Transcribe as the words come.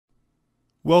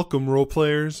Welcome, role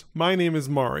players. My name is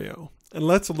Mario, and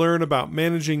let's learn about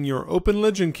managing your Open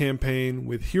Legend campaign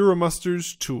with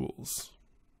HeroMuster's tools.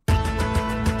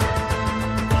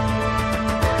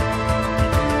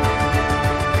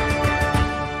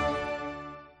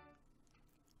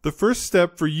 The first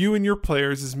step for you and your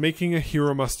players is making a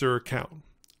HeroMuster account.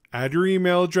 Add your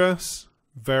email address,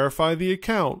 verify the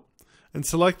account, and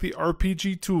select the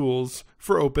RPG tools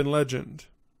for Open Legend.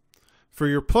 For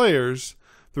your players,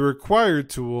 the required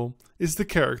tool is the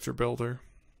Character Builder.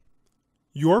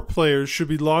 Your players should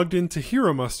be logged into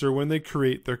HeroMuster when they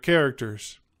create their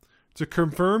characters. To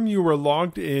confirm you are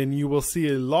logged in, you will see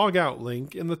a logout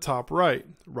link in the top right,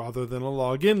 rather than a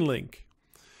login link.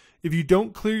 If you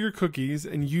don't clear your cookies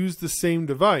and use the same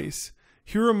device,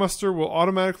 HeroMuster will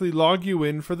automatically log you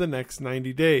in for the next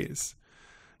 90 days.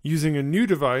 Using a new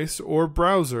device or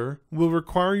browser will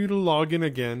require you to log in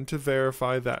again to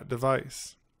verify that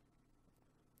device.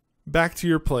 Back to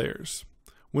your players.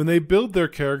 When they build their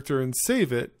character and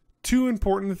save it, two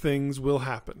important things will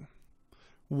happen.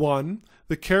 1.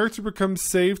 The character becomes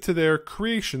saved to their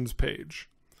Creations page.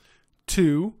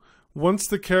 2. Once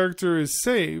the character is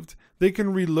saved, they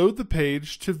can reload the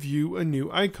page to view a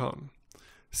new icon.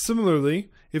 Similarly,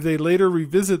 if they later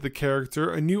revisit the character,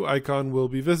 a new icon will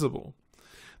be visible.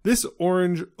 This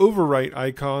orange overwrite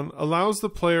icon allows the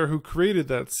player who created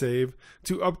that save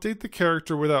to update the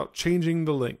character without changing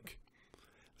the link.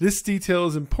 This detail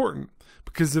is important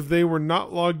because if they were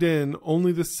not logged in,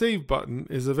 only the Save button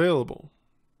is available.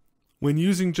 When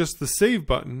using just the Save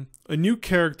button, a new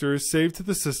character is saved to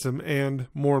the system and,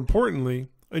 more importantly,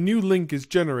 a new link is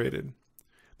generated.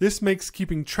 This makes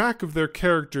keeping track of their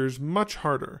characters much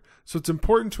harder, so it's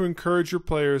important to encourage your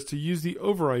players to use the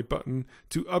overwrite button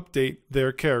to update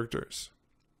their characters.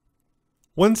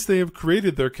 Once they have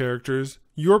created their characters,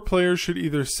 your players should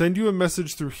either send you a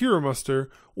message through HeroMuster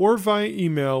or via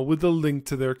email with the link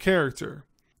to their character.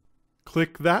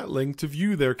 Click that link to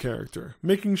view their character,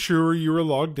 making sure you are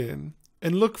logged in,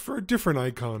 and look for a different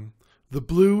icon, the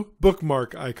blue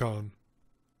bookmark icon.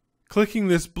 Clicking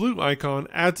this blue icon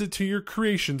adds it to your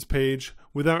Creations page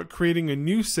without creating a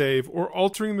new save or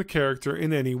altering the character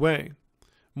in any way.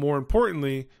 More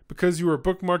importantly, because you are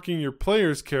bookmarking your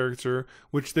player's character,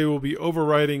 which they will be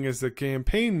overwriting as the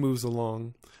campaign moves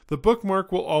along, the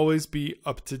bookmark will always be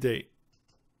up to date.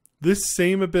 This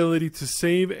same ability to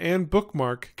save and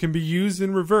bookmark can be used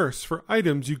in reverse for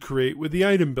items you create with the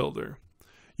Item Builder.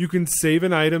 You can save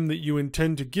an item that you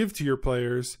intend to give to your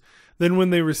players, then when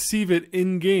they receive it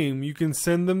in-game, you can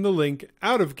send them the link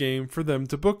out of game for them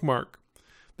to bookmark.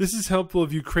 This is helpful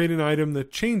if you create an item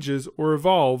that changes or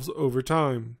evolves over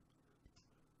time.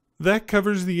 That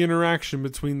covers the interaction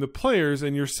between the players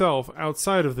and yourself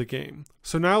outside of the game.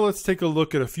 So now let's take a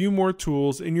look at a few more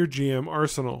tools in your GM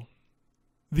arsenal.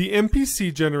 The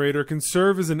NPC generator can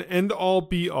serve as an end-all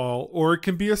be-all, or it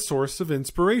can be a source of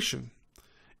inspiration.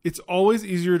 It's always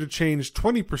easier to change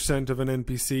 20% of an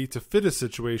NPC to fit a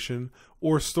situation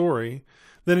or story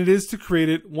than it is to create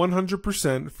it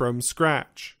 100% from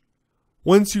scratch.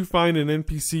 Once you find an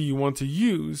NPC you want to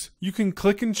use, you can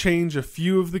click and change a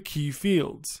few of the key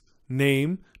fields: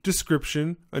 name,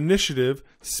 description, initiative,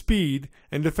 speed,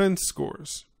 and defense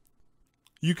scores.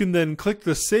 You can then click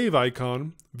the save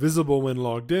icon, visible when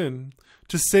logged in,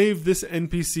 to save this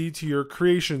NPC to your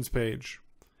Creations page.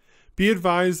 Be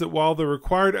advised that while the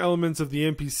required elements of the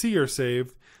NPC are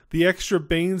saved, the extra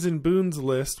Banes and Boons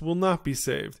list will not be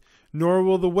saved, nor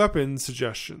will the weapon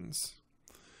suggestions.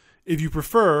 If you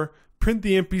prefer, print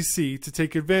the NPC to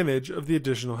take advantage of the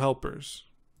additional helpers.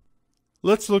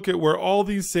 Let's look at where all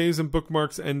these saves and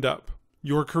bookmarks end up,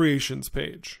 your Creations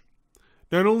page.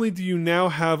 Not only do you now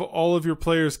have all of your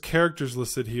players' characters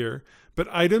listed here, but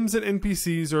items and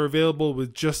NPCs are available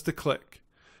with just a click.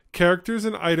 Characters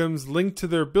and items link to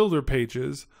their builder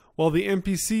pages, while the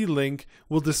NPC link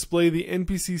will display the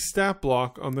NPC stat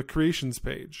block on the Creations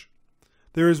page.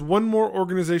 There is one more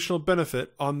organizational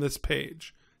benefit on this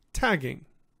page: tagging.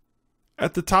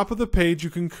 At the top of the page, you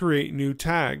can create new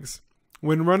tags.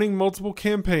 When running multiple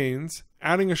campaigns,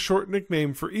 adding a short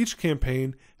nickname for each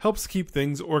campaign helps keep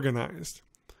things organized.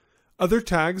 Other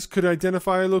tags could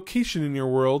identify a location in your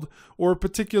world or a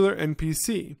particular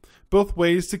NPC, both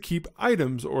ways to keep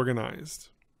items organized.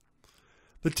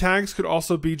 The tags could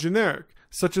also be generic,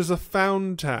 such as a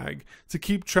found tag, to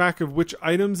keep track of which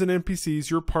items and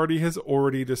NPCs your party has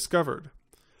already discovered.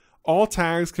 All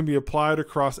tags can be applied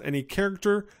across any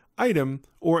character, item,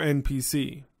 or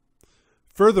NPC.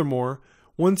 Furthermore,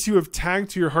 once you have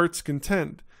tagged to your heart's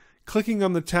content, clicking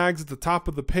on the tags at the top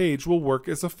of the page will work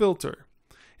as a filter.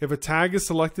 If a tag is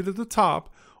selected at the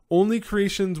top, only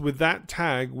creations with that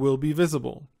tag will be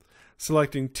visible.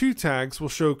 Selecting 2 tags will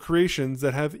show creations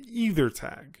that have either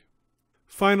tag.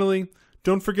 Finally,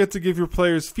 don't forget to give your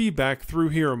players feedback through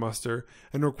HeroMuster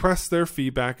and request their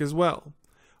feedback as well.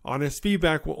 Honest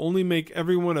feedback will only make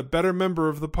everyone a better member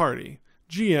of the party,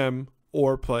 GM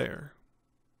or player.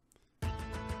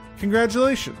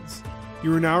 Congratulations!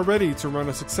 You are now ready to run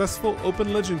a successful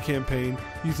Open Legend campaign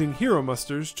using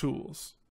HeroMuster's tools.